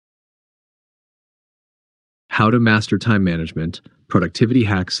How to Master Time Management, Productivity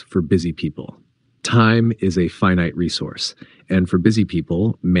Hacks for Busy People. Time is a finite resource, and for busy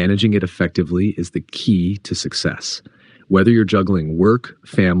people, managing it effectively is the key to success. Whether you're juggling work,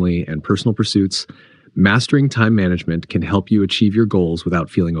 family, and personal pursuits, mastering time management can help you achieve your goals without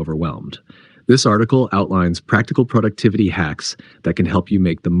feeling overwhelmed. This article outlines practical productivity hacks that can help you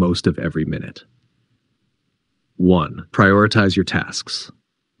make the most of every minute. 1. Prioritize your tasks.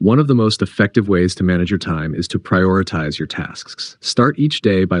 One of the most effective ways to manage your time is to prioritize your tasks. Start each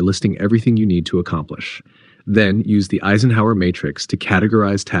day by listing everything you need to accomplish. Then use the Eisenhower matrix to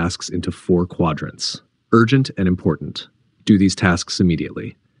categorize tasks into 4 quadrants. Urgent and important. Do these tasks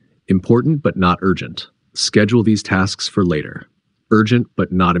immediately. Important but not urgent. Schedule these tasks for later. Urgent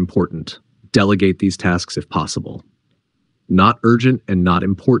but not important. Delegate these tasks if possible. Not urgent and not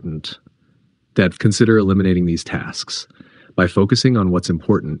important. Then consider eliminating these tasks. By focusing on what's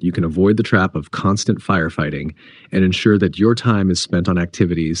important, you can avoid the trap of constant firefighting and ensure that your time is spent on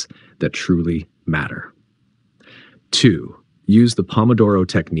activities that truly matter. 2. Use the Pomodoro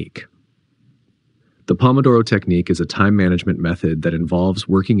technique. The Pomodoro technique is a time management method that involves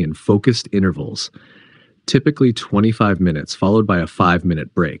working in focused intervals, typically 25 minutes followed by a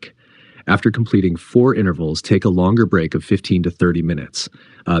 5-minute break. After completing 4 intervals, take a longer break of 15 to 30 minutes.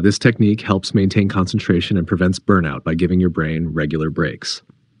 This technique helps maintain concentration and prevents burnout by giving your brain regular breaks.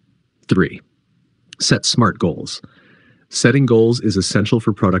 3. Set SMART goals. Setting goals is essential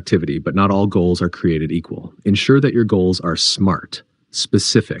for productivity, but not all goals are created equal. Ensure that your goals are SMART,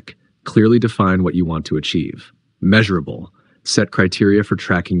 specific, clearly define what you want to achieve. Measurable. Set criteria for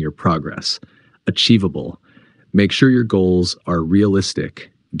tracking your progress. Achievable. Make sure your goals are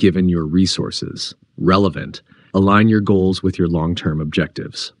realistic, given your resources. Relevant. Align your goals with your long-term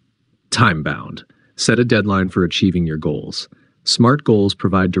objectives. Time-bound. Set a deadline for achieving your goals. SMART goals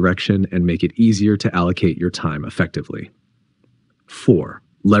provide direction and make it easier to allocate your time effectively. 4.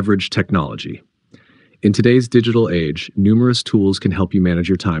 Leverage technology. In today's digital age, numerous tools can help you manage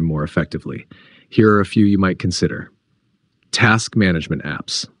your time more effectively. Here are a few you might consider. Task management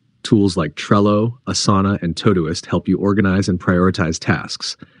apps. Tools like Trello, Asana, and Todoist help you organize and prioritize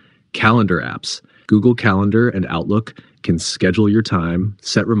tasks. Calendar apps. Google Calendar and Outlook can schedule your time,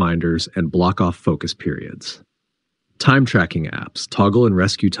 set reminders, and block off focus periods. Time tracking apps. Toggle and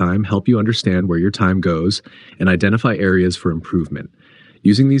Rescue Time help you understand where your time goes and identify areas for improvement.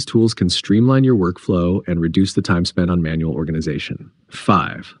 Using these tools can streamline your workflow and reduce the time spent on manual organization.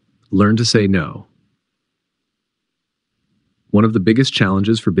 5. Learn to say no. One of the biggest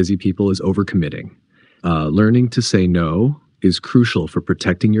challenges for busy people is overcommitting. Learning to say no is crucial for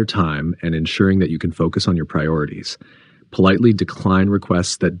protecting your time and ensuring that you can focus on your priorities. Politely decline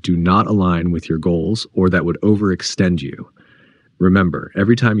requests that do not align with your goals or that would overextend you. Remember,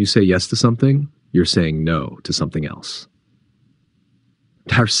 every time you say yes to something, you're saying no to something else.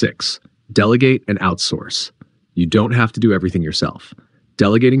 6. Delegate and outsource. You don't have to do everything yourself.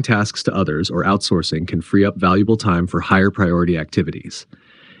 Delegating tasks to others or outsourcing can free up valuable time for higher priority activities.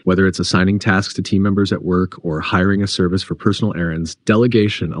 Whether it's assigning tasks to team members at work or hiring a service for personal errands,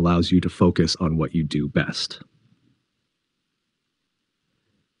 delegation allows you to focus on what you do best.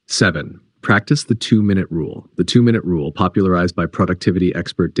 7. Practice the 2-minute rule. The 2-minute rule, popularized by productivity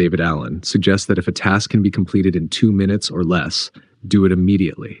expert David Allen, suggests that if a task can be completed in 2 minutes or less, do it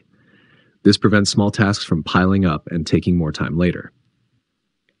immediately. This prevents small tasks from piling up and taking more time later.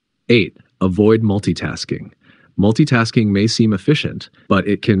 8. Avoid multitasking. Multitasking may seem efficient, but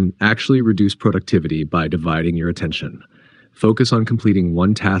it can actually reduce productivity by dividing your attention. Focus on completing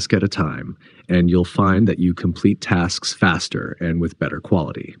one task at a time, and you'll find that you complete tasks faster and with better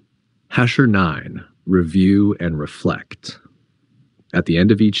quality. 9. Review and reflect. At the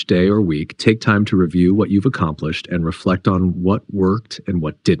end of each day or week, take time to review what you've accomplished and reflect on what worked and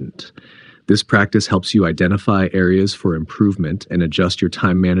what didn't. This practice helps you identify areas for improvement and adjust your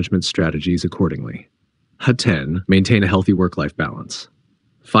time management strategies accordingly. 10. Maintain a healthy work-life balance.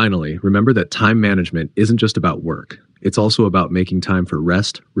 Finally, remember that time management isn't just about work. It's also about making time for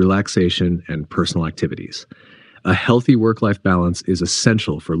rest, relaxation, and personal activities. A healthy work-life balance is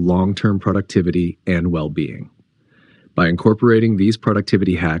essential for long-term productivity and well-being. By incorporating these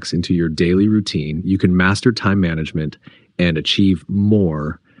productivity hacks into your daily routine, you can master time management and achieve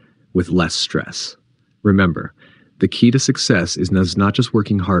more with less stress. Remember, the key to success is not just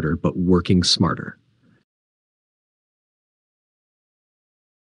working harder, but working smarter.